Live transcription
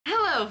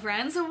Hello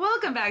friends,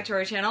 welcome back to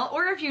our channel,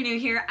 or if you're new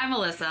here, I'm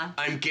Alyssa.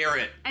 I'm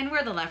Garrett. And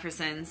we're the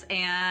Leffersons,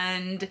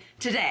 and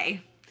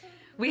today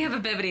we have a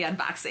Bibbidi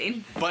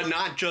unboxing. But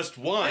not just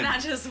one. But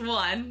not just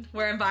one,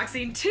 we're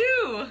unboxing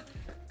 2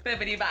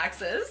 Bibbidi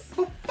boxes.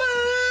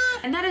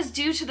 And that is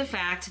due to the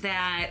fact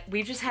that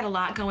we've just had a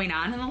lot going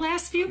on in the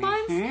last few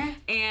months,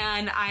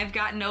 and I've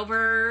gotten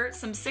over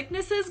some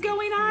sicknesses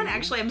going on.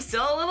 Actually, I'm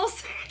still a little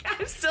sick.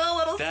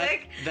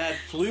 sick. That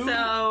flu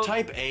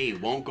type A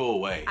won't go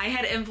away. I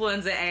had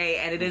influenza A,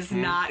 and it is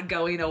not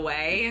going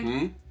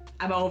away.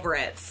 I'm over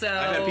it. So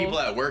I've had people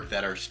at work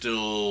that are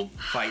still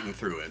fighting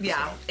through it.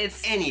 Yeah, so.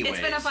 it's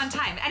been a fun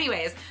time.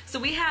 Anyways, so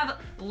we have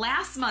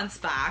last month's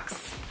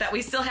box that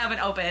we still haven't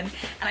opened,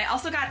 and I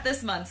also got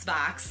this month's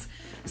box.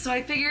 So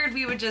I figured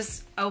we would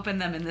just open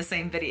them in the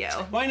same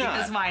video. Why not?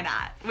 Because why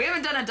not? We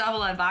haven't done a double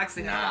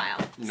unboxing in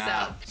a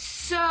while.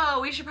 So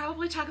we should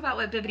probably talk about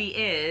what Bibbidi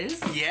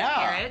is. Yeah.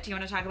 Garrett, do you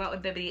want to talk about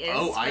what Bibbidi is?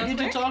 Oh, I need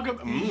to talk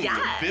about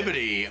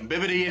Bibbidi.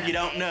 Bibbidi, if you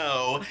don't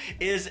know,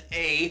 is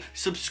a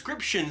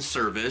subscription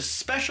service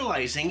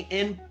specializing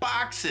in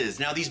boxes.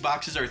 Now, these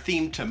boxes are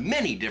themed to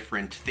many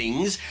different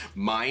things.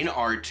 Mine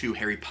are to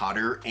Harry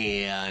Potter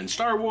and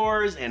Star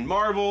Wars and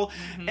Marvel,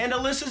 and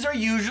Alyssa's are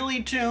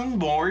usually tuned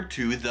more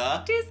to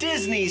the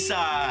Disney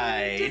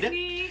side.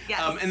 Disney,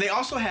 yes. And they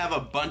also have a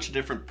bunch of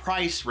different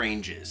price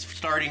ranges,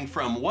 starting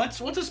from what's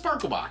a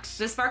Sparkle Box?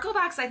 The Sparkle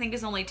Box, I think,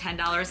 is only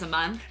 $10 a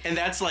month. And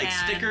that's like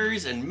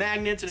stickers and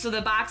magnets. So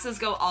the boxes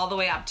go all the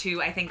way up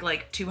to, I think,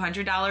 like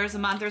 $200 a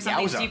month or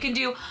something. So you can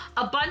do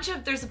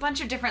there's a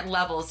bunch of different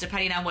levels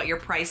depending on what your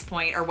price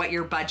point or what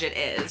your budget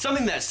is.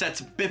 Something that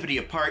sets Bibbidi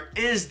apart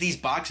is these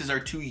boxes are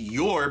to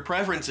your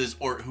preferences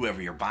or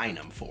whoever you're buying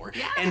them for.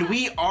 Yeah. And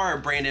we are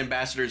brand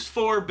ambassadors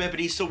for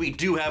Bibbidi, so we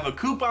do have a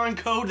coupon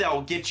code that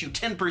will get you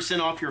 10%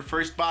 off your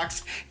first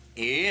box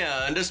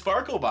and a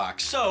Sparkle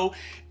Box. So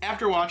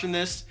after watching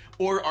this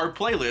or our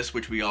playlist,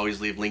 which we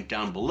always leave linked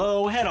down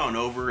below, head on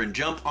over and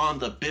jump on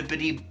the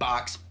Bibbidi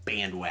Box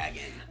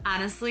bandwagon.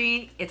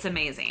 Honestly, it's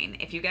amazing.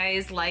 If you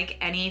guys like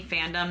any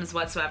fandoms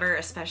whatsoever,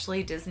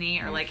 especially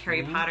Disney or like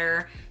Harry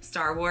Potter,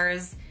 Star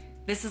Wars,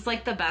 this is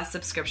like the best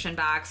subscription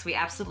box. We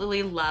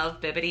absolutely love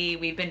Bibbidi.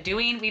 We've been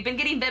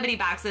getting Bibbidi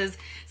boxes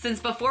since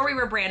before we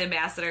were brand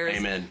ambassadors.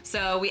 Amen.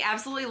 So we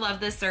absolutely love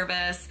this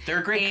service. They're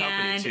a great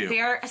company too. They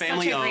are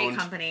Family such a owned. great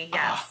company.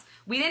 Yes.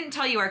 We didn't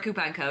tell you our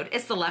coupon code.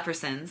 It's the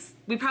Leffersons.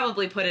 We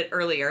probably put it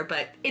earlier,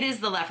 but it is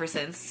the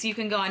Leffersons. So you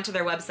can go onto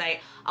their website.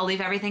 I'll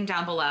leave everything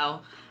down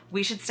below.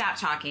 We should stop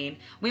talking.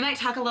 We might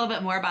talk a little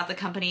bit more about the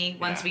company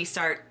once we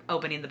start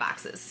opening the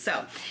boxes.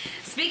 So,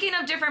 speaking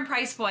of different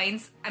price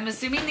points, I'm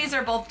assuming these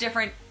are both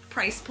different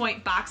price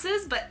point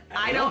boxes, but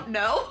I don't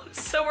know.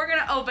 So we're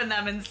gonna open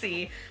them and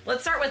see.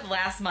 Let's start with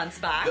last month's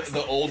box.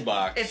 The old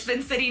box. It's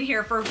been sitting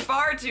here for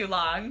far too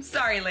long.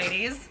 Sorry,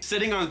 ladies.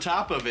 Sitting on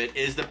top of it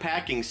is the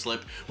packing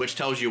slip, which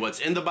tells you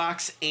what's in the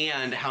box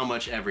and how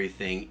much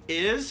everything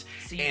is.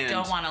 So you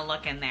don't want to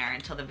look in there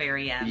until the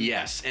very end.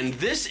 Yes, and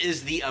this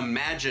is the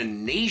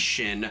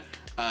Imagination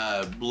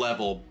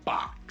level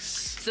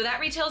box. So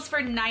that retails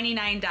for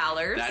 $99,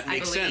 that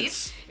makes I believe.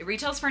 Sense. It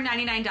retails for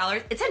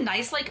 $99. It's a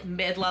nice like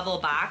mid-level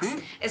box,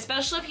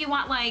 especially if you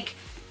want like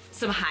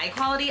some high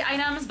quality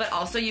items, but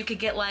also you could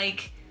get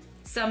like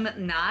some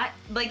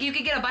you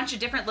could get a bunch of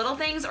different little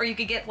things, or you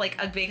could get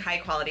like a big high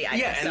quality item.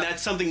 Yeah, and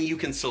that's something you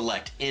can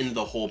select in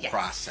the whole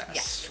process.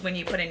 Yes, when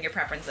you put in your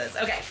preferences.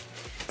 Okay,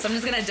 so I'm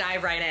just gonna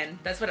dive right in.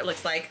 That's what it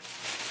looks like.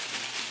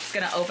 Just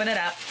gonna open it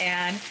up,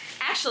 and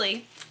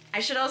actually, I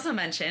should also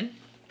mention,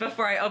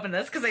 before I open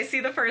this, because I see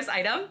the first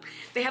item,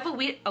 they have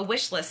a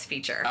wish list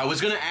feature. I was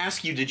going to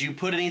ask you, did you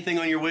put anything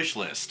on your wish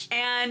list?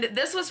 And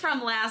this was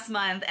from last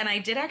month, and I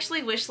did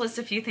actually wish list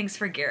a few things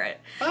for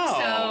Garrett. Oh,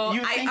 so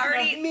you think I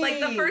already of me.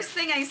 like the first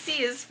thing I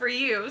see is for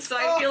you. So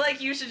I feel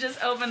like you should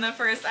just open the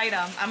first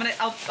item.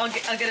 I'll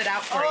get it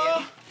out for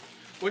you.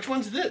 Which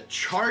one's this?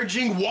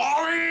 Charging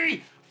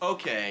Wally.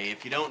 Okay,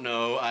 if you don't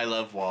know, I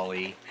love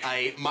Wally.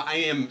 I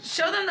am...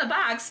 Show them the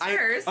box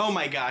first. Oh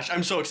my gosh,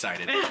 I'm so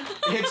excited.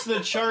 It's the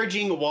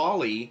Charging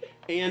Wally,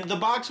 and the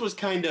box was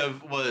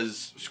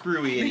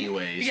screwy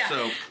anyways. Yeah,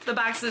 so the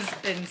box has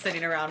been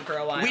sitting around for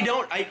a while.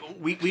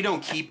 We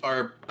don't keep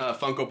our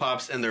Funko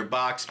Pops in their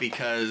box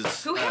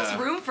because... Who has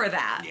room for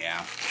that?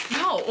 Yeah.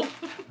 No.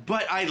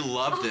 But I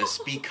love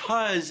this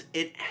because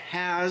it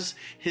has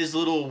his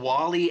little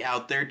Wally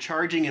out there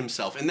charging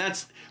himself, and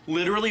that's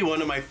literally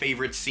one of my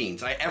favorite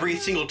scenes. Every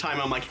single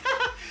time I'm like,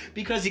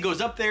 because he goes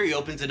up there, he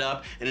opens it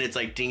up, and it's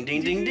like ding,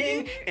 ding, ding,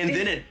 ding, and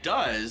then it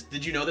does.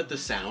 Did you know that the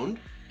sound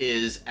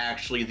is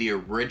actually the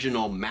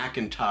original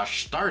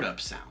Macintosh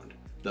startup sound?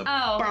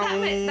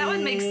 That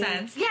would make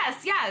sense.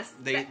 Yes.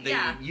 They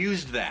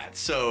used that.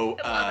 So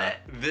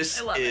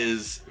this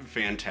is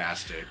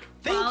fantastic.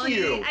 Thank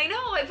you. I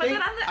know. I put it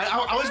on the.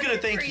 I was gonna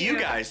thank you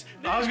guys.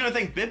 I was gonna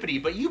thank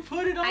Bibbidi, but you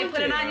put it on. I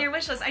put it on your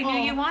wish list. I knew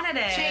you wanted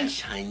it.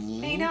 Thanks,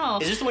 honey. I know.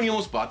 Is this the one you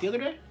almost bought the other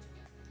day?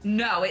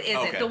 No, it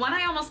isn't. Okay. The one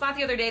I almost bought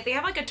the other day, they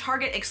have like a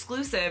Target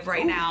exclusive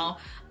right now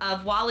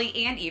of Wally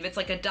and Eve. It's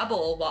like a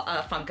double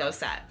Funko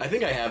set. I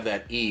think I have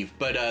that Eve,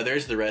 but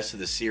there's the rest of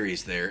the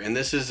series there. And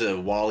this is a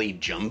Wally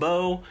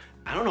Jumbo.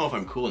 I don't know if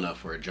I'm cool enough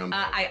for a Jumbo.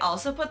 I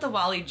also put the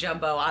Wally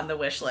Jumbo on the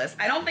wish list.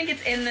 I don't think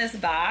it's in this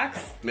box.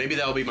 Maybe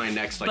that'll be my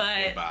next big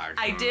But box.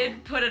 I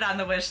did put it on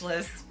the wish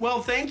list.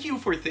 Well, thank you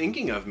for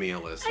thinking of me,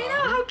 Alyssa. I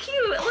know, how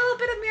cute. A little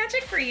bit of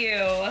magic for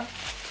you.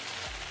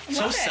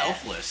 So Love it.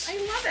 selfless. I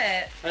love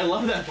it. I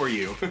love that for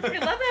you. I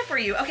love that for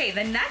you. Okay,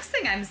 the next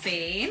thing I'm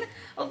seeing.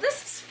 Oh, this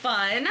is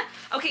fun.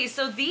 Okay,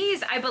 so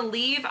these, I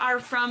believe, are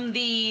from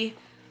the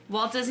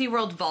Walt Disney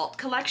World Vault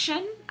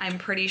collection. I'm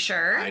pretty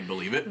sure. I'd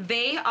believe it.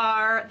 They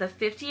are the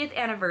 50th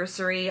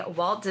anniversary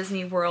Walt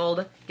Disney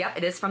World. Yep,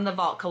 it is from the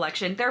Vault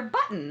collection. They're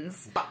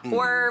buttons. Buttons.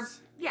 Or,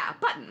 yeah,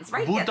 buttons,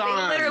 right? Yeah, they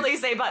literally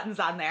say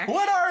buttons on there.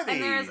 What are these?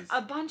 And there's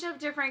a bunch of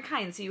different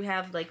kinds. So you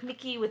have like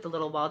Mickey with the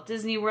little Walt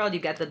Disney World. You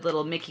got the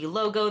little Mickey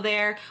logo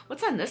there.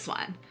 What's on this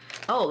one?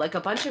 Oh, like a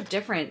bunch of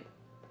different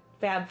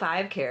Fab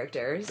Five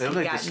characters. They look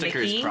like the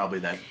stickers, Mickey. probably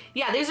that.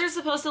 Yeah, these are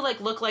supposed to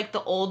like look like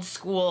the old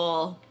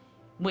school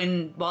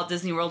when Walt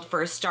Disney World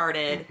first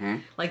started,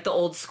 like the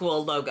old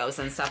school logos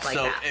and stuff like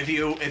that.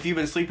 So if you've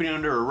been sleeping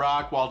under a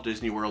rock, Walt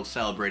Disney World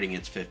celebrating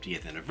its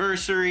 50th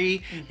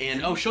anniversary,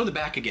 and show the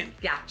back again.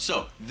 Yeah.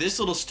 So this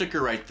little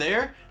sticker right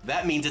there,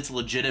 that means it's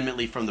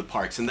legitimately from the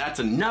parks, and that's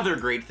another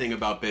great thing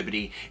about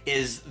Bibbidi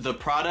is the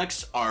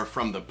products are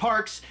from the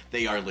parks.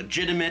 They are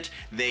legitimate.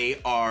 They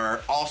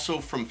are also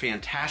from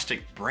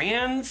fantastic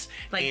brands,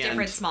 Like and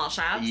different small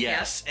shops.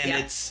 Yes, Yep. and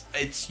Yep.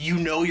 it's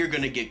you're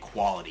gonna get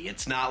quality.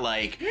 It's not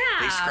like Yeah.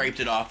 they scraped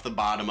it off the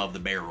bottom of the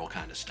barrel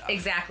kind of stuff.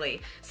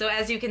 Exactly. So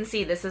as you can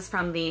see, this is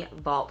from the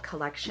Vault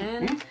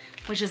collection,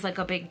 which is like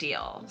a big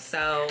deal.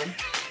 So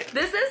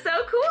this is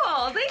so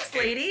cool. Thanks,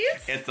 ladies.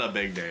 It's a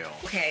big deal.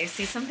 Okay,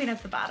 see something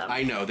at the bottom.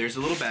 I know. There's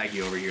a little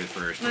baggie over here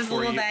first. There's a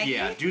little baggie?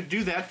 Yeah,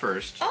 do that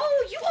first.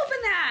 Oh, you open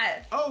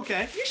that. Oh,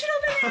 okay. You should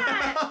open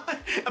that.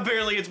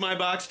 Apparently it's my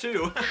box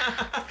too.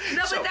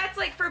 No, So, but that's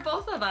like for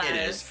both of us. it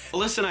is.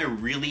 Alyssa and I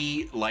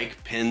really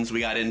like pins. We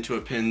got into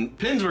a pin.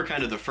 Pins were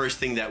kind of the first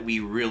thing that we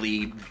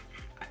really,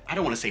 I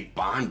don't want to say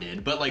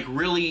bonded, but like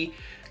really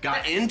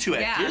got into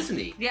at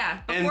Disney. Yeah,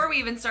 before we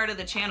even started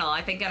the channel,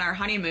 I think in our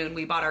honeymoon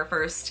we bought our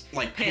first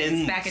Like pins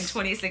pins. back in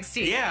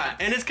 2016. Yeah,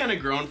 and it's kind of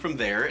grown from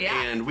there, Yeah.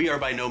 and we are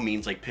by no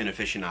means like pin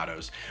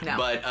aficionados. No.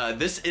 But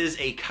this is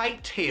a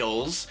Kite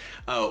Tales,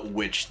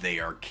 which they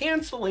are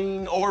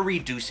canceling or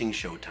reducing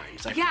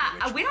showtimes. I forget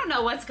Yeah, which we don't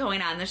know what's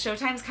going on. The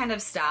showtime's kind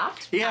of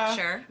stopped. Yeah, Not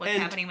sure what's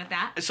and happening with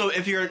that. So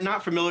if you're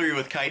not familiar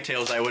with Kite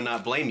Tales, I would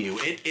not blame you.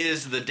 It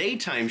is the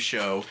daytime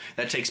show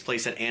that takes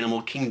place at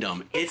Animal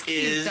Kingdom. It's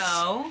cute,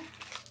 though.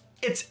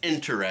 It's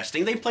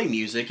interesting. They play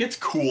music. It's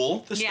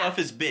cool. The Yeah. stuff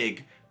is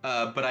big,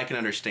 but I can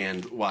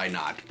understand why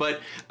not.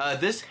 But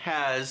this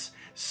has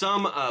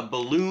some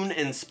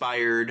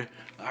balloon-inspired...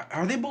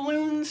 Are they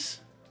balloons?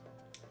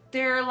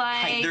 They're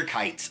like... They're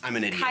kites. I'm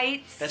an idiot.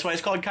 Kites. That's why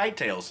it's called Kite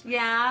Tales.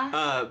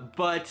 Yeah.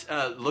 But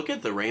look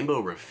at the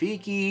Rainbow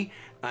Rafiki.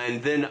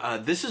 And then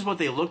this is what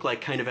they look like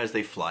kind of as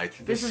they fly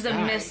through the This is a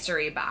sky.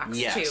 mystery box,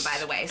 Yes. too, by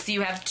the way. So you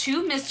have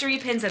 2 mystery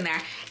pins in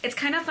there. It's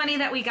kind of funny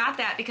that we got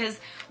that because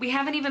we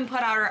haven't even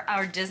put out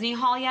our Disney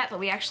haul yet, but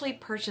we actually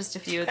purchased a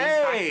few of these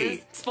boxes.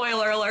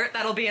 Spoiler alert,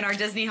 that'll be in our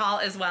Disney haul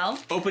as well.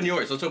 Open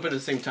yours. Let's open it at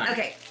the same time.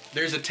 Okay.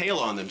 There's a tail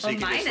on them, so Well, you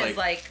can mine just is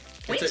like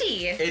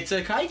pointy. It's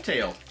a kite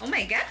tail. Oh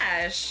my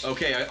gosh.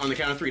 Okay, on the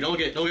count of 3. Don't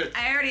get.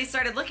 I already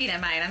started looking at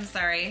mine. I'm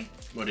sorry.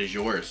 What is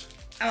yours?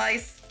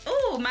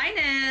 Oh, mine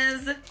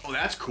is... Oh,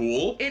 that's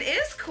cool. It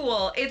is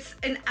cool. It's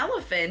an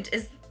elephant.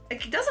 It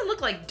doesn't look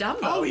like Dumbo,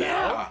 Oh,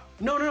 though.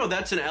 No,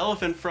 that's an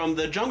elephant from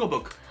the Jungle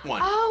Book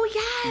one. Oh,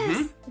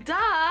 yes.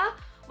 Duh.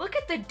 Look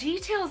at the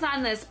details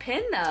on this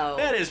pin, though.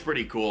 That is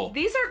pretty cool.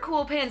 These are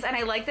cool pins, and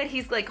I like that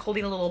he's like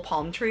holding a little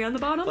palm tree on the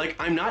bottom. Like,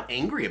 I'm not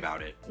angry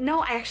about it.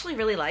 No, I actually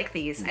really like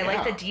these. I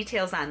like the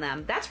details on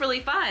them. That's really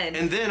fun.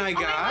 And then I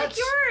got... Oh, I like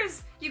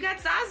yours. You got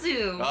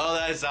Zazu. Oh,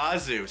 that's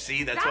Zazu.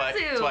 See, that's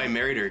why I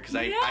married her, because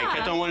I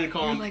kept on wanting to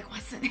call him... I'm like,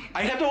 what's it?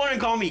 I kept on wanting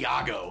to call him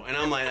Iago, and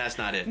I'm like, that's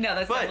not it. No,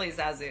 that's definitely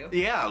Zazu.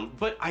 Yeah,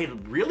 but I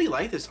really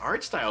like this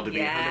art style, to be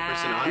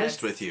 100%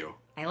 honest with you.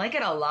 I like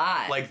it a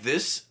lot. Like,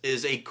 this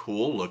is a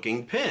cool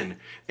looking pin.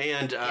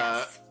 And,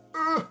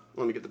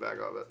 let me get the back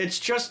of it. It's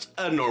just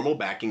a normal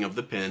backing of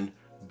the pin,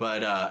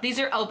 but, these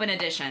are open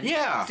edition.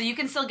 Yeah. So you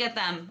can still get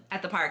them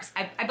at the parks.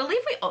 I believe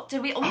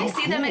did we only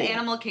see them at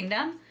Animal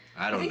Kingdom?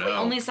 I don't think know. we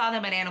only saw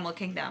them at Animal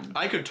Kingdom.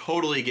 I could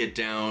totally get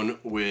down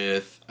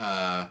with,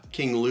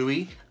 King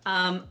Louie.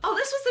 Oh,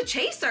 this was the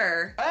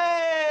Chaser.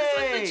 Hey!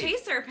 This was the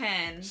Chaser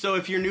pin. So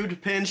if you're new to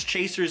pins,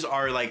 Chasers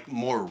are, like,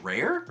 more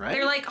rare, right?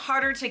 They're, like,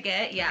 harder to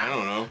get, yeah. I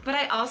don't know. But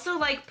I also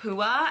like Pua.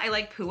 I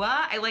like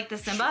Pua. I like the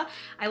Simba.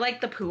 I like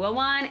the Pua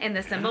one and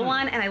the Simba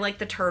one, and I like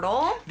the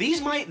turtle.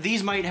 These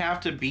might have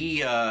to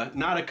be,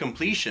 not a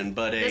completion,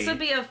 but This would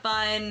be a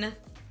fun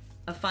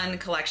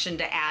collection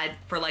to add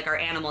for, like, our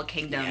Animal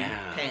Kingdom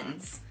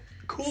pins.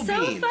 Cool So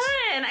beans. fun!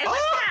 I like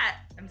that!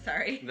 I'm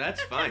sorry.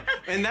 That's fine.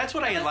 And that's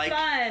what I like.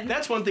 Fun.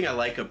 That's one thing I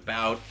like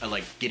about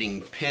like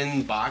getting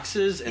pinned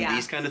boxes and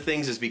these kind of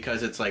things is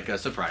because it's like a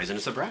surprise and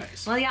a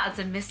surprise. Well, yeah, it's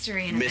a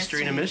mystery and a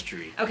mystery. And a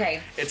mystery.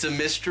 Okay. It's a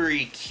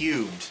mystery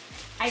cubed.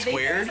 I think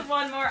there's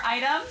one more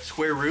item.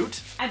 Square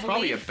root? It's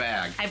probably a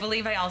bag. I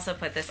believe I also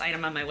put this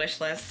item on my wish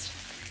list.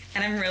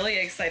 And I'm really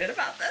excited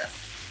about this.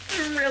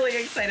 I'm really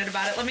excited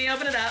about it. Let me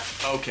open it up.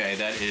 Okay,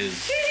 that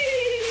is...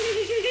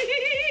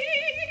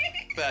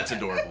 That's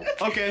adorable.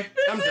 Okay,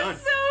 I'm done. This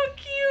is so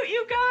cute,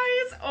 you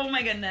guys. Oh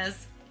my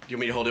goodness. Do you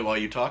want me to hold it while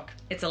you talk?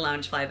 It's a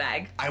Loungefly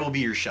bag. I will be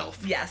your shelf.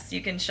 Yes,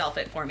 you can shelf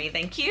it for me.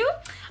 Thank you.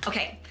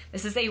 Okay,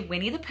 this is a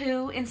Winnie the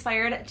Pooh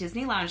inspired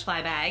Disney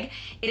Loungefly bag.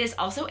 It is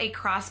also a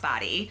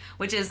crossbody,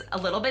 which is a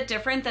little bit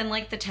different than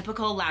like the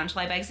typical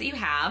Loungefly bags that you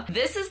have.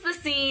 This is the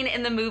scene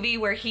in the movie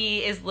where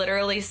he is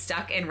literally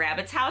stuck in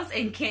Rabbit's house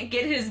and can't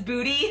get his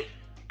booty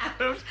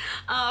out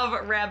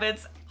of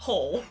Rabbit's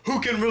hole.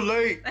 Who can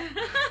relate?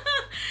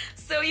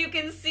 So you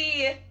can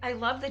see, I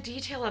love the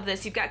detail of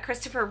this. You've got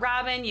Christopher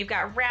Robin, you've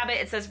got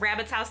Rabbit. It says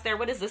Rabbit's house there.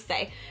 What does this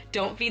say?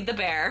 Don't feed the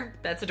bear.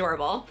 That's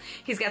adorable.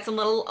 He's got some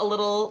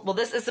well,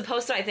 this is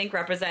supposed to, I think,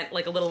 represent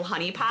like a little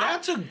honey pot.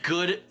 That's a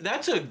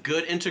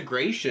good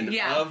integration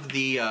of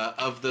the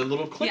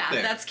little clip there.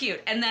 Yeah, that's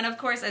cute. And then of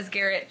course, as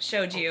Garrett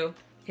showed you,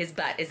 his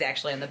butt is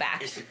actually in the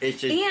back. It's a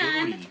booty.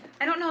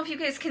 I don't know if you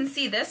guys can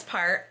see this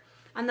part.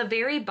 On the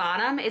very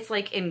bottom, it's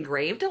like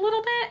engraved a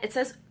little bit. It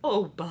says,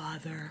 "Oh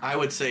bother." I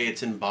would say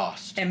it's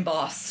embossed.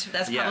 Embossed.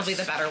 That's probably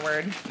the better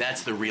word.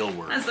 That's the real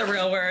word. That's the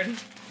real word.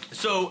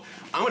 So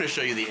I'm going to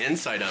show you the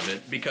inside of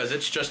it because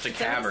it's just a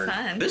cavern.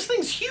 Fun. This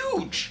thing's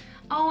huge.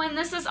 Oh, and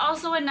this is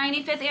also a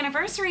 95th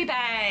anniversary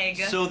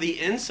bag. So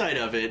the inside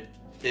of it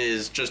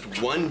is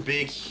just one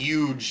big,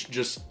 huge,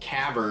 just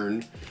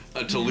cavern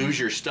to lose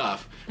your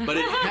stuff. But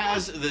it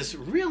has this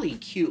really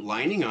cute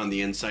lining on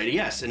the inside.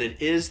 Yes, and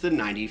it is the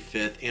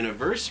 95th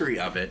anniversary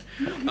of it.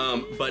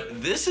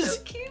 But this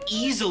is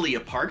easily a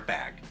park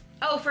bag.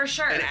 Oh, for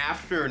sure. An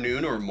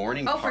afternoon or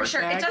morning park bag. Oh, for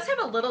sure. It does have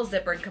a little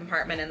zippered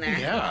compartment in there.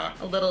 Yeah.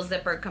 A little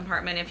zippered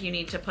compartment if you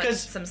need to put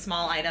some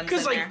small items in there.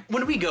 Because, like,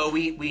 when we go,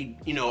 we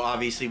you know,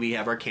 obviously we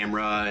have our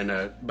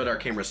camera, but our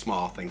camera's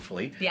small,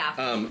 thankfully.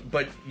 Yeah.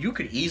 But you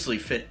could easily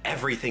fit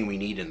everything we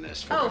need in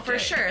this. For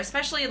sure.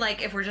 Especially,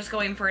 like, if we're just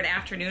going for an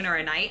afternoon or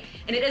a night.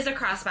 And it is a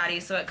crossbody,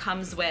 so it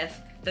comes with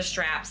the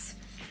straps.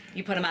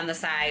 You put them on the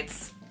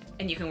sides,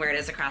 and you can wear it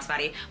as a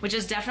crossbody, which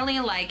is definitely,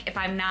 like, if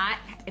I'm not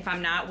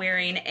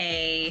wearing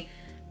a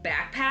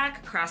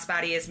backpack,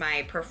 crossbody is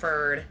my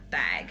preferred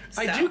bag.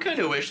 So. I do kind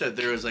of wish that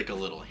there was like a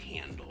little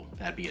handle.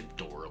 That'd be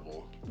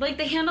adorable. Like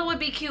the handle would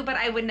be cute, but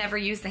I would never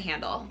use the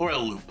handle. Or a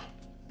loop.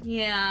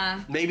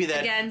 Yeah. Maybe that.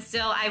 Again,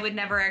 still, I would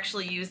never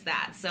actually use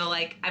that. So,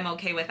 like, I'm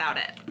okay without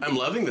it. I'm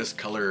loving this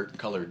color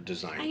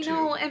design, I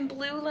know, and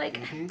blue,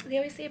 like, they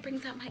always say it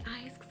brings out my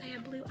eyes because I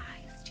have blue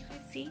eyes. Do you guys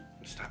see?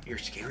 Stop, you're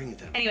scaring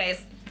them.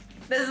 Anyways,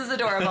 this is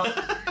adorable.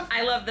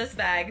 I love this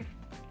bag.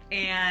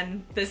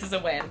 And this is a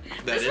win.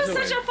 This was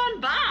such a fun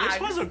box.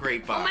 This was a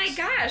great box. Oh my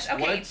gosh. Okay.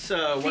 What's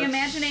the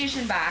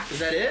imagination box. Is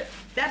that it?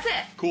 That's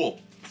it. Cool.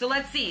 So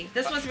let's see.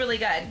 This was really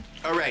good.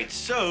 All right,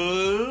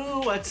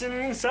 so what's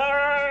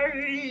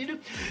inside?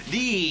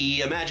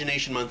 The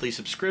Imagination Monthly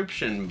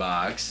subscription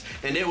box,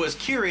 and it was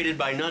curated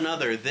by none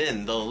other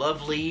than the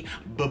lovely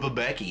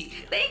Becky.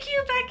 Thank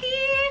you, Becky.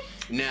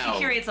 Now, she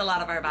curates a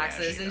lot of our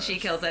boxes, and she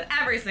kills it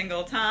every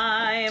single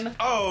time.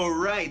 All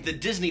right, the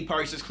Disney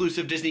Parks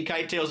exclusive Disney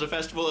Kite Tales, a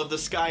Festival of the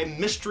Sky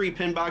mystery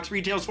pin box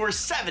retails for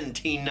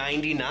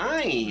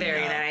 $17.99.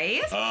 Very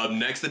nice.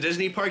 Next, the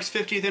Disney Parks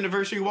 50th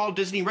anniversary Walt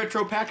Disney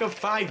retro pack of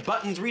 5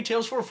 buttons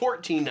retails for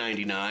 $14.99.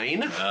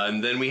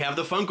 And then we have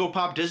the Funko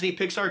Pop Disney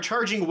Pixar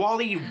Charging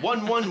Wall-E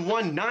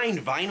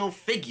 1119 vinyl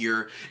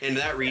figure, and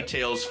that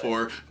retails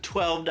for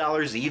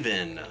 $12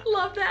 even.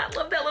 Love that.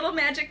 Love that little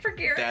magic for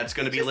Garrett. That's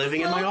going to be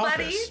living in my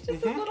office. Just a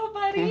little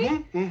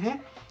buddy.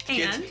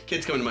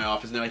 Kids come into my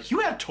office and they're like, "You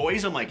have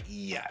toys?" I'm like,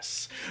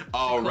 "Yes."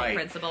 All right.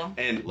 Principal.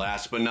 And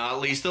last but not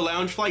least, the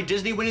Loungefly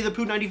Disney Winnie the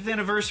Pooh 90th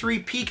Anniversary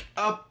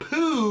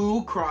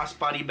Peek-a-Pooh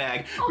crossbody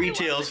bag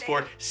retails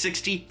for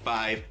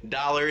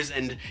 $65.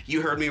 And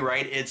you heard me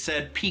right, it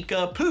said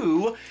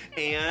Peek-a-Pooh.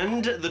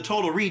 And the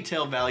total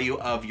retail value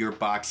of your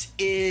box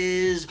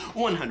is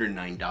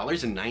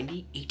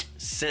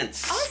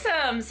 $109.98.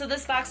 Awesome. So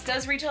this box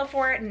does retail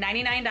for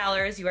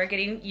 $99. You are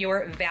getting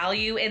your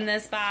value in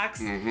this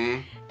box.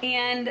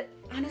 And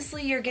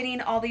honestly, you're getting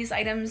all these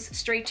items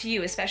straight to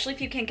you, especially if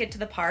you can't get to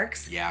the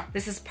parks. Yeah.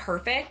 This is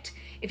perfect.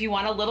 If you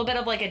want a little bit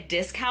of like a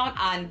discount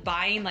on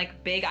buying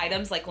like big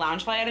items like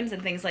Loungefly items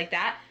and things like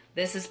that,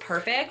 this is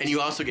perfect. And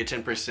you also get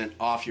 10%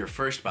 off your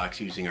first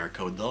box using our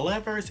code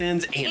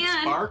TheLeversons and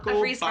Sparkle a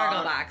free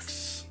Sparkle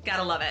box.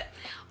 Gotta love it.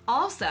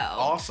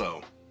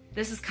 Also,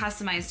 this is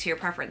customized to your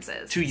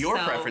preferences. To your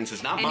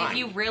preferences, not mine. And if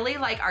you really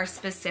like are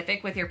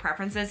specific with your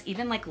preferences,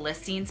 even like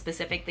listing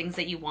specific things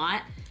that you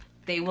want,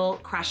 they will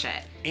crush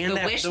it. And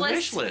the wish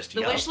list.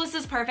 The wish list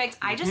is perfect.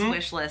 I just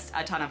wish list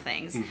a ton of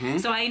things.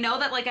 So I know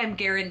that like I'm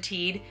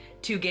guaranteed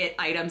to get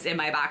items in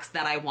my box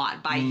that I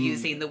want by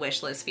using the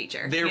wish list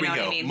feature. There we go. What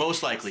I mean?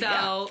 Most likely,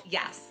 So,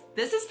 yes.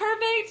 This is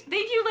perfect.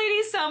 Thank you,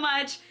 ladies, so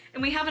much.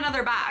 And we have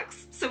another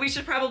box, so we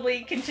should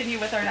probably continue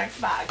with our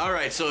next box. All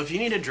right, so if you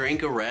need a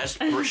drink, a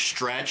rest, or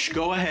stretch,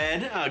 go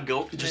ahead.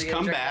 Just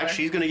come back.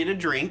 She's going to get a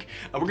drink.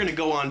 We're going to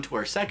go on to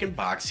our second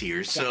box here.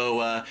 Yes.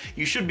 So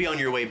you should be on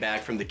your way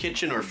back from the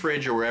kitchen or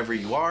fridge or wherever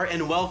you are.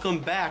 And welcome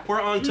back. We're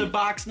on to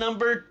box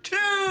number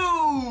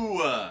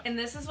 2. And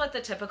this is what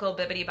the typical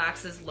Bibbidi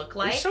boxes look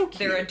like. They're so cute.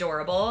 They're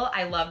adorable.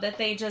 I love that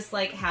they just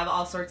like have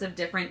all sorts of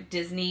different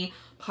Disney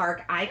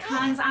park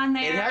icons on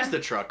there. It has the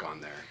truck on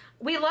there.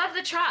 We love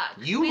the truck.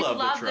 We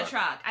love the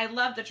truck. I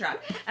love the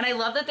truck. And I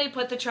love that they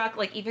put the truck,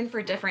 like, even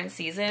for different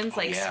seasons,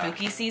 like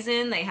spooky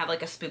season, they have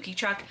like a spooky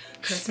truck.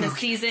 Christmas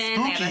season,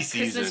 they have a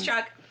Christmas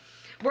truck.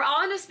 We're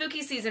all in a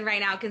spooky season right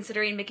now,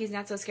 considering Mickey's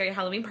Not So Scary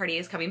Halloween Party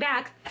is coming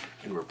back.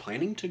 And we're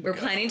planning to go. We're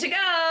planning to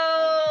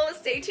go.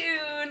 Stay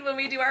tuned when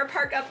we do our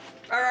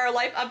our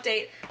life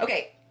update.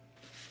 Okay,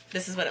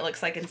 this is what it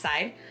looks like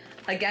inside.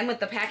 Again, with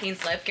the packing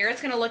slip,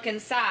 Garrett's gonna look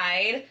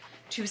inside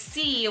to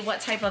see what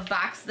type of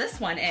box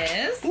this one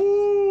is.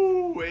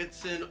 Ooh,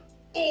 it's an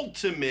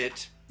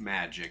ultimate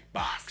magic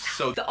box.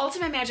 So the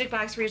ultimate magic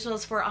box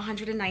retails for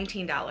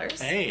 $119.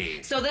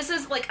 Hey. So this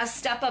is like a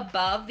step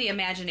above the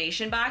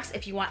imagination box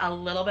if you want a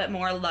little bit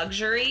more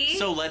luxury.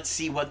 So let's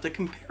see what the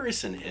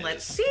comparison is.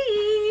 Let's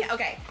see.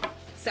 Okay,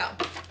 so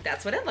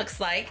that's what it looks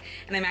like.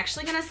 And I'm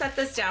actually gonna set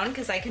this down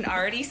because I can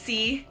already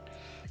see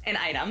an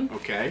item.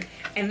 Okay.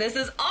 And this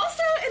is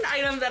also an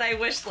item that I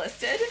wish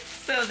listed.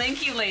 So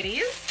thank you,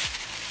 ladies.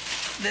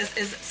 This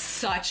is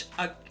such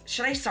a...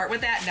 Should I start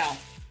with that? No.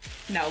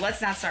 No,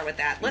 let's not start with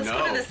that. Let's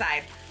go to the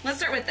side. Let's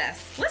start with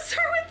this. Let's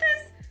start with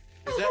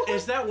this.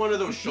 Is that one of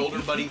those shoulder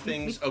buddy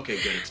things? Okay,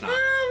 good, it's not.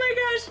 Oh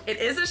my gosh. It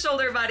is a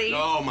shoulder buddy.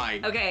 Oh my.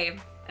 Okay,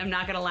 I'm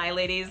not gonna lie,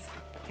 ladies.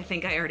 I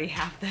think I already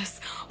have this.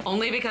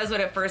 Only because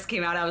when it first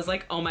came out, I was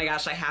like, oh my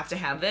gosh, I have to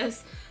have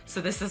this. So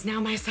this is now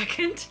my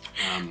second.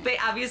 They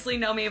obviously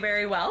know me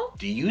very well.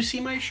 Do you see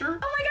my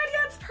shirt? Oh my god,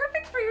 yeah, it's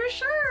perfect for your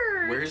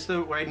shirt. Where's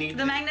where I need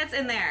the magnet's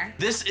in there.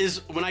 This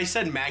is, when I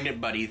said magnet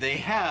buddy, they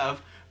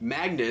have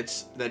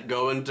magnets that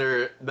go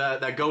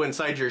that go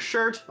inside your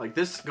shirt. Like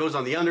this goes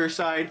on the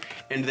underside,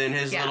 and then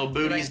his little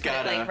booty's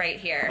got like right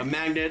here. A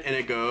magnet, and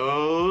it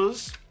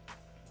goes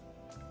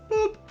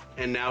boop,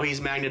 and now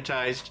he's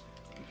magnetized.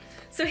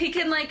 So he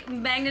can like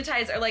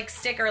magnetize or like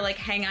stick or like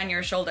hang on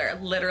your shoulder,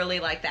 literally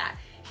like that.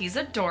 He's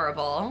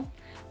adorable.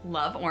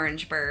 Love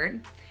Orange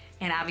Bird.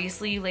 And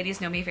obviously you ladies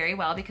know me very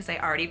well because I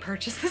already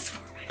purchased this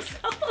for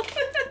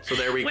myself. So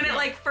there we go. When it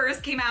like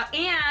first came out,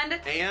 and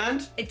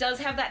it does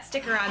have that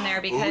sticker on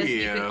there because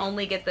you can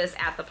only get this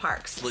at the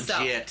parks.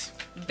 Legit. So,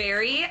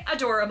 very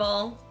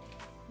adorable.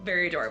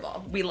 Very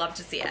adorable. We love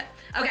to see it.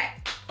 Okay.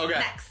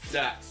 Next.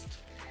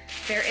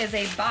 There is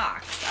a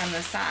box on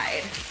the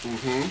side.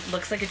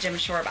 Looks like a Jim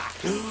Shore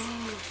box.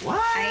 What?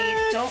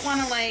 I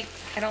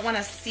don't want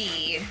to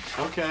see.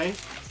 Okay.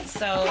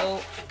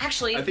 So,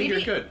 actually, I think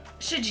you're good.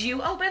 Should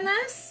you open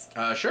this?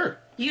 Sure.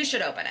 You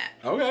should open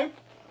it. Okay.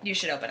 You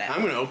should open it.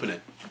 I'm gonna open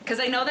it. Because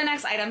I know the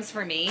next item's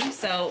for me,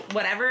 so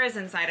whatever is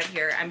inside of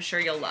here, I'm sure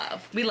you'll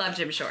love. We love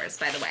Jim Shores,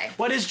 by the way.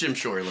 What is Jim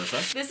Shore,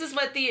 Alyssa? This is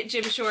what the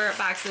Jim Shore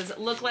boxes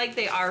look like.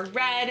 They are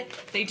red.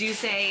 They do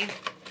say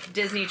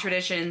Disney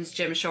Traditions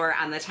Jim Shore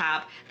on the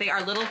top. They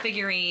are little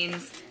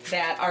figurines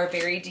that are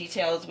very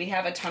detailed. We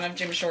have a ton of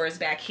Jim Shores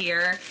back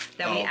here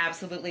that we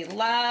absolutely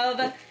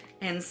love.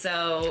 And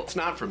so... It's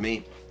not for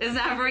me. It's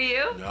not for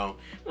you? No.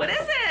 What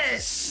is it?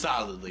 It's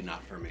solidly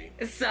not for me.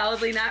 It's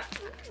solidly not...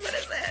 What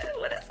is it?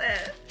 What is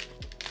it?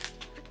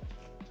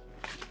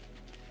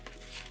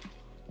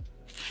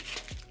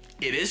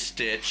 It is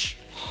Stitch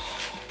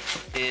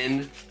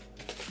in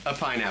a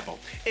pineapple.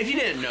 If you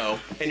didn't know,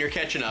 and you're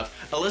catching up,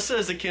 Alyssa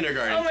is a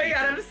kindergarten Oh my teacher.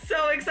 god, I'm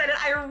so excited.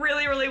 I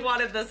really, really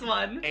wanted this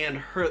one.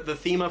 And the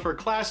theme of her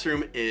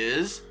classroom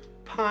is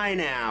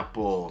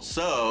pineapple.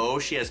 So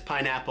she has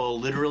pineapple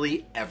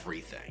literally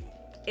everything.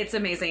 It's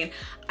amazing.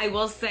 I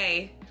will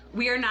say,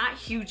 we are not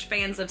huge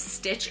fans of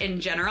Stitch in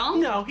general.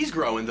 No, he's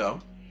growing though.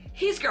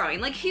 He's growing.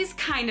 Like, he's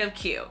kind of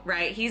cute,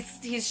 right? He's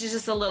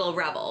just a little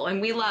rebel,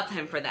 and we love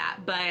him for that.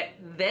 But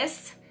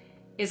this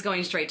is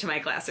going straight to my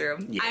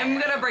classroom. Yeah. I'm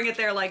gonna bring it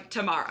there like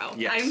tomorrow.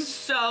 Yes. I'm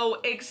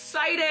so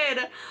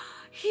excited.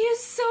 He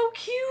is so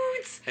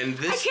cute. And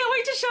this, I can't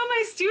wait to show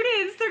my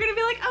students. They're gonna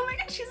be like, oh my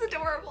gosh, she's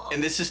adorable.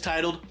 And this is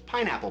titled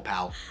Pineapple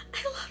Pal.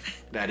 I love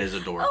it. That is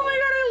adorable. Oh my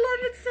god, I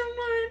love it so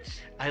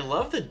much. I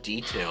love the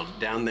detail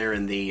down there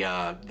in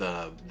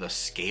the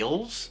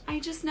scales. I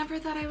just never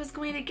thought I was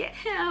going to get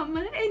him,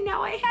 and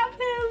now I have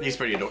him. He's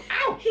pretty adorable.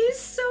 Ow! He's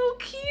so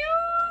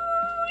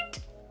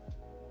cute.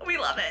 We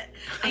love it.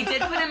 I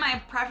did put in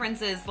my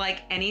preferences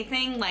like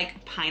anything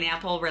like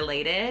pineapple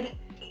related.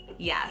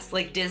 Yes,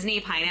 like Disney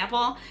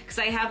pineapple, because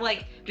I have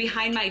like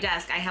behind my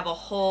desk, I have a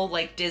whole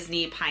like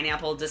Disney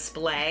pineapple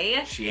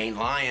display. She ain't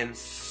lying.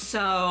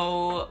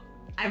 So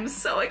I'm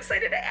so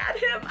excited to add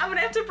him. I'm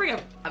gonna have to bring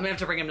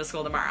him to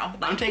school tomorrow.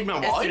 I'm taking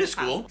my Wally to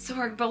school. So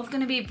we're both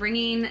gonna be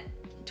bringing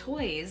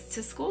toys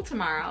to school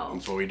tomorrow.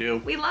 That's what we do.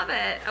 We love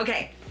it.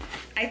 Okay,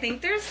 I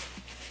think there's...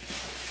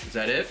 Is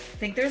that it? I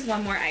think there's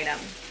one more item.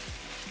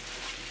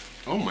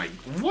 Oh my,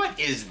 what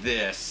is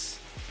this?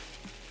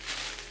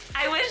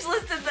 I wish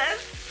listed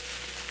this.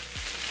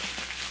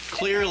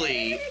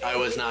 Clearly, I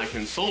was not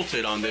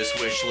consulted on this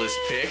wish list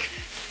pick.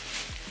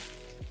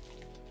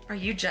 Are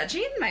you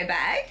judging my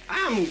bag?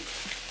 I'm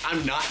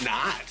not.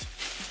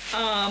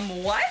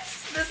 What?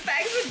 This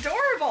bag's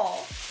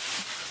adorable.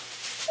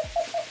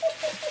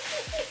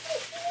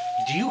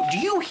 Do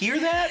you hear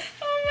that?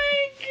 Oh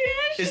my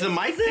gosh. Is the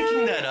mic so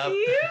picking that up?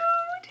 Cute.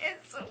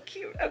 It's so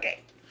cute. Okay.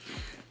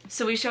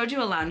 So we showed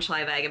you a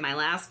Loungefly bag in my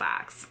last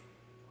box.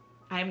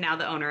 I am now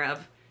the owner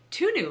of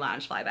 2 new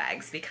Loungefly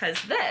bags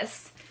because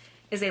this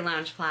is a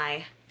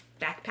Loungefly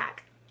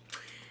backpack.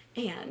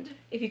 And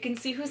if you can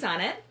see who's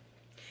on it,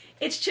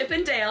 it's Chip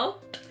and Dale.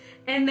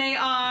 And they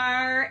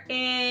are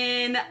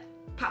in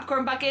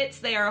popcorn buckets,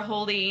 they are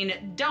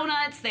holding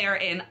donuts, they are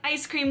in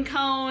ice cream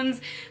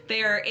cones,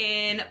 they're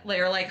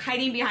like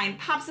hiding behind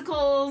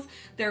popsicles,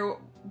 they're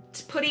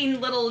putting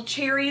little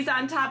cherries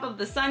on top of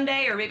the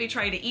sundae, or maybe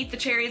trying to eat the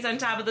cherries on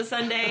top of the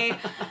sundae.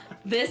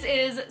 This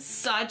is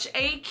such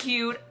a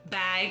cute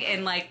bag,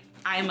 and like,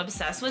 I am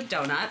obsessed with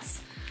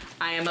donuts.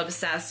 I am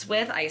obsessed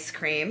with ice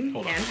cream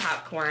and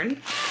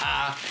popcorn.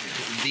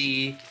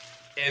 The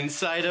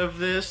inside of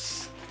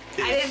this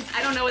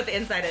I don't know what the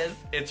inside is.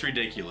 It's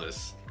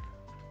ridiculous.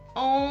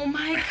 Oh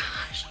my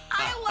gosh,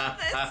 I love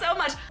this so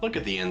much. Look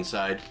at the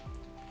inside.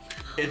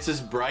 It's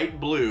this bright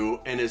blue,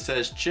 and it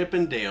says Chip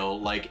and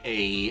Dale like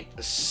a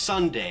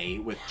sundae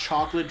with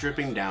chocolate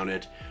dripping down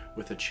it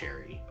with a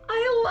cherry.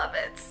 I love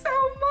it so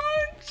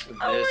much. Oh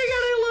my god,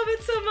 I love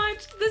it so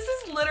much. This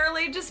has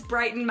literally just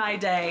brightened my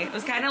day. I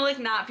was kind of like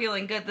not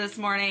feeling good this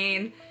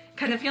morning,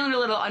 kind of feeling a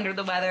little under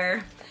the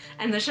weather,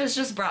 and this has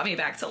just brought me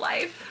back to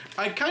life.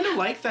 I kind of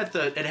like that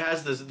it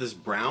has this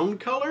brown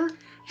color.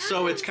 Yes.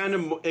 So it's kind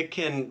of, it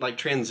can like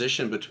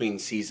transition between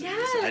seasons.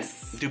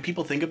 Yes. Do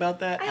people think about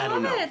that? I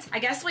don't know. It. I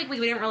guess like we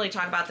didn't really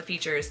talk about the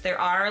features. There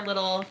are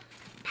little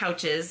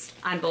pouches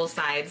on both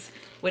sides,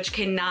 which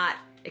cannot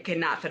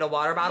fit a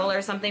water bottle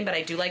or something, but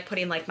I do like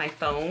putting like my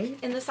phone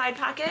in the side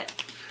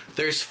pocket.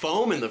 There's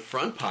foam in the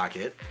front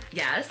pocket.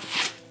 Yes.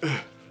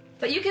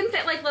 But you can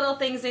fit like little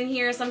things in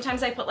here.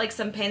 Sometimes I put like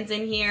some pins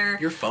in here.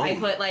 Your phone. I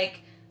put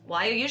like, well,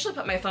 I usually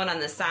put my phone on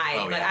the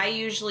side, but I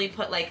usually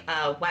put like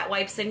wet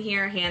wipes in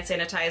here, hand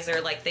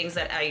sanitizer, like things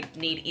that I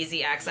need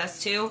easy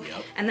access to. Yep.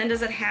 And then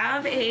does it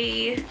have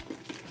a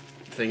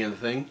thing in the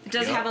thing? It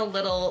does have a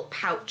little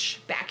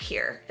pouch back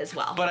here as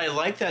well. But I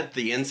like that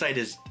the inside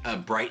is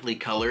brightly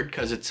colored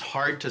because it's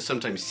hard to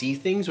sometimes see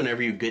things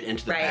whenever you get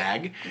into the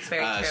bag. It's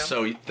very true.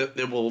 So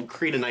it will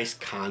create a nice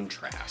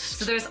contrast.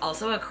 So there's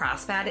also a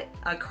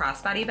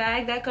crossbody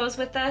bag that goes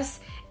with this,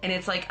 and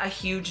it's like a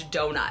huge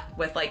donut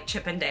with like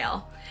Chip and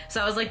Dale.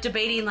 So I was like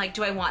debating, like,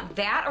 do I want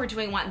that or do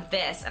I want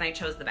this? And I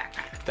chose the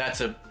backpack.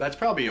 That's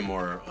probably a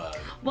more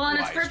well, and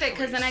it's perfect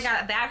because then I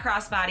got that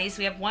crossbody. So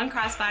we have one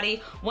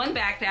crossbody, one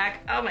backpack.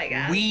 Oh my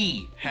god.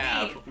 We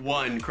have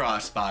one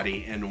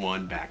crossbody and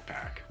one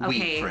backpack.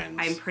 Okay, we friends.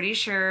 I'm pretty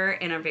sure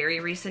in a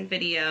very recent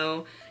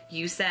video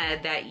you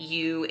said that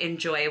you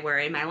enjoy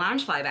wearing my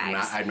Loungefly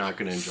bags. I'm not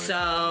going to enjoy.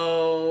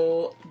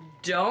 So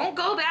don't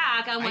go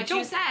back on what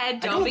you said.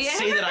 Don't be a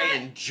say that I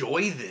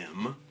enjoy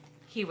them.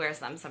 He wears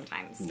them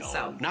sometimes. No,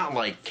 so. not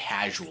like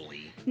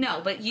casually. No,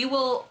 but you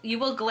will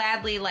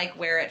gladly like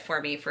wear it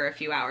for me for a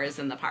few hours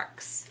in the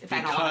parks if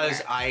I don't want to wear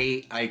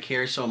it. I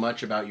care so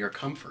much about your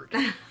comfort.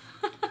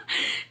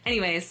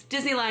 Anyways,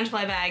 Disney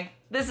Loungefly bag.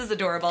 This is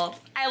adorable.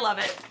 I love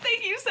it.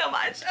 Thank you so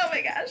much. Oh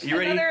my gosh. You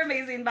ready? Another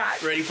amazing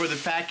box. Ready for the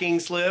packing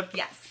slip?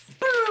 Yes.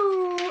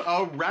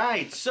 All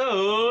right,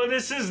 so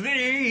this is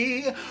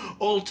the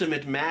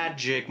Ultimate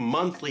Magic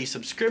monthly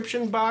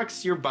subscription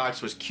box. Your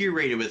box was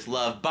curated with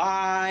love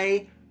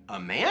by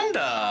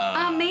Amanda.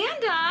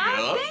 Amanda,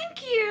 yep.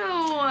 Thank you.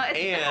 It's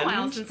been a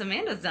while since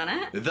Amanda's done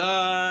it.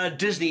 The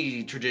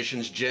Disney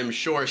Traditions Gem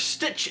Shore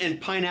Stitch and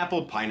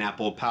Pineapple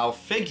Pal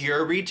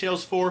figure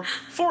retails for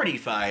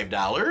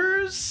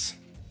 $45.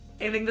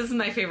 I think this is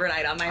my favorite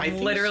item. I'm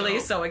literally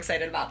so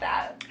excited about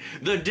that.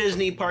 The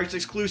Disney Parks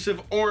exclusive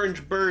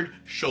Orange Bird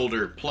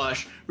Shoulder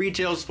Plush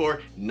retails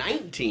for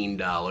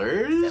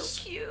 $19.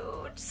 So cute.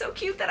 So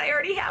cute that I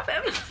already have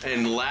him.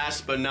 And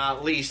last but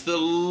not least, the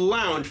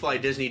Loungefly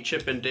Disney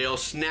Chip and Dale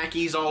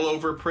Snackies All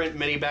Over Print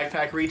Mini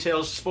Backpack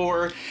retails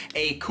for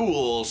a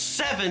cool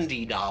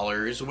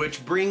 $70,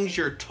 which brings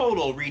your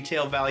total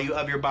retail value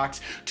of your box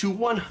to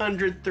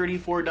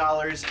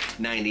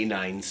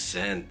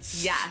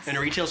 $134.99. Yes. And it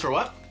retails for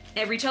what?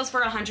 It retails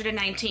for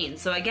 $119.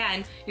 So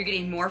again, you're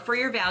getting more for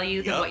your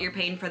value than what you're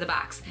paying for the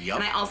box.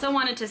 And I also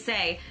wanted to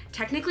say,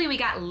 technically we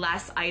got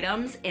less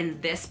items in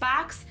this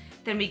box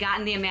than we got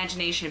in the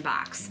Imagination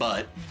box.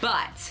 But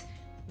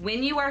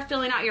when you are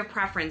filling out your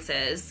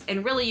preferences,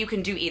 and really you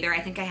can do either, I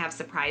think I have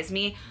Surprise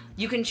Me,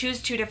 you can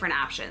choose 2 different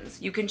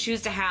options. You can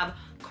choose to have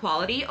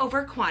quality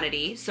over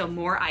quantity, so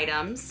more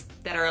items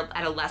that are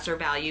at a lesser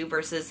value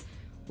versus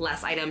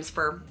less items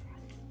for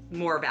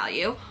more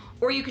value.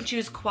 or you can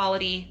choose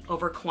quality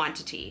over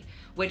quantity,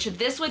 which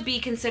this would be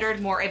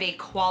considered more of a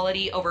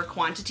quality over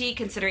quantity,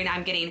 considering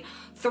I'm getting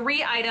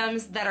 3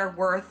 items that are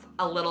worth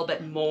a little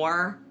bit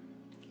more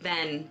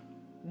than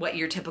what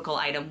your typical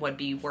item would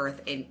be worth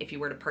if you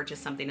were to purchase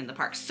something in the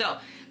park. So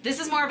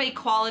this is more of a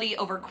quality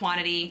over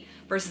quantity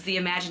versus the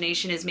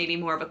Imagination is maybe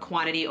more of a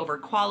quantity over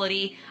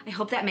quality. I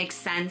hope that makes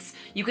sense.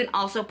 You can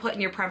also put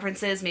in your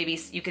preferences, maybe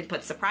you can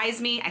put surprise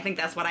me. I think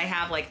that's what I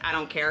have, like, I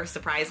don't care,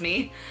 surprise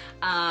me.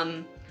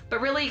 But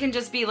really you can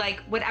just be like,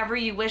 whatever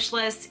you wish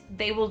list,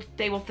 they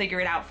will figure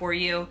it out for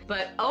you.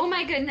 But oh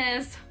my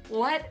goodness,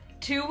 what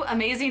 2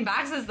 amazing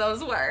boxes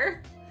those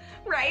were.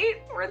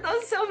 Right? Were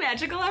those so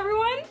magical,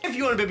 everyone? If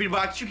you want a Bibbidi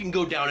box, you can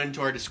go down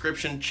into our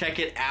description, check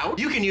it out.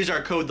 You can use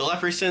our code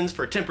TheLeffersons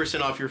for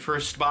 10% off your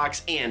first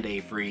box and a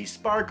free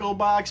sparkle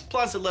box.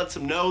 Plus, it lets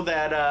them know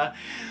that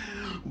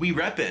we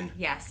reppin'.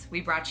 Yes,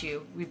 we brought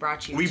you. We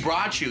brought you. We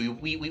brought you.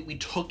 We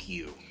took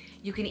you.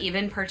 You can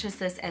even purchase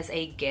this as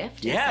a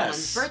gift. Yes.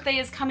 If someone's birthday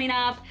is coming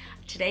up.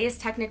 Today is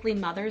technically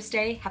Mother's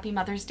Day. Happy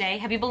Mother's Day.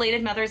 Happy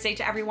belated Mother's Day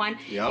to everyone.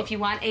 Yep. If you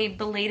want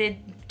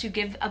to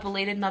give a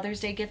belated Mother's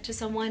Day gift to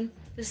someone,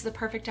 this is the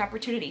perfect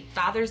opportunity.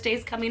 Father's Day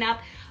is coming up.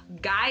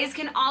 Guys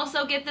can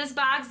also get this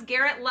box.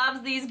 Garrett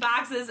loves these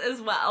boxes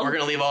as well. We're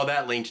gonna leave all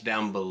that linked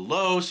down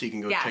below so you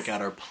can go check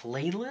out our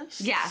playlist.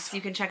 Yes, you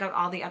can check out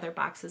all the other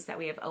boxes that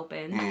we have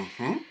opened.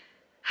 Mm-hmm.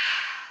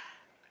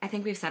 I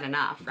think we've said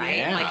enough, right?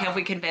 Yeah. Like, have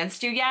we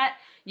convinced you yet?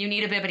 You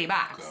need a Bibbidi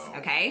box,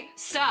 okay?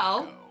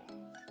 So,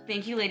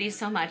 thank you ladies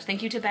so much.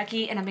 Thank you to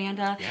Becky and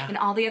Amanda and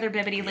all the other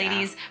Bibbidi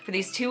ladies for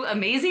these 2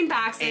 amazing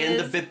boxes. And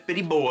the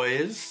Bibbidi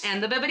boys.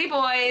 And the Bibbidi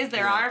boys.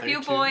 There are a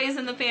few boys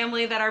in the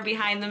family that are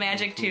behind the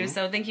magic too,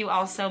 so thank you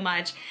all so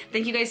much.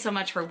 Thank you guys so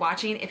much for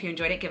watching. If you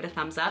enjoyed it, give it a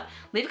thumbs up.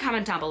 Leave a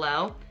comment down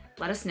below.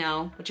 Let us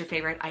know what your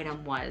favorite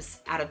item was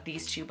out of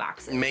these 2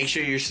 boxes. Make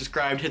sure you're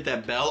subscribed, hit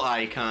that bell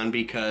icon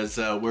because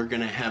we're going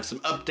to have some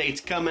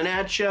updates coming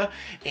at you.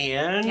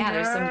 And yeah,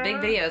 there's some big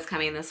videos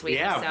coming this week.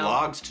 Yeah, so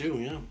vlogs too,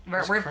 yeah.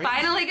 We're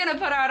finally going to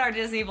put out our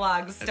Disney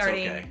vlogs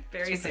starting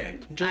very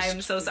soon. I'm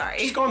so sorry.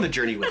 Just go on the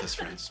journey with us,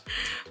 friends.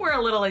 We're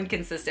a little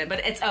inconsistent, but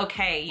it's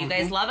okay. You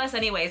guys love us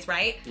anyways,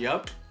 right?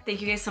 Yep.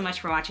 Thank you guys so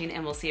much for watching,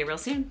 and we'll see you real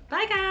soon.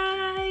 Bye,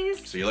 guys.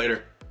 See you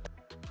later.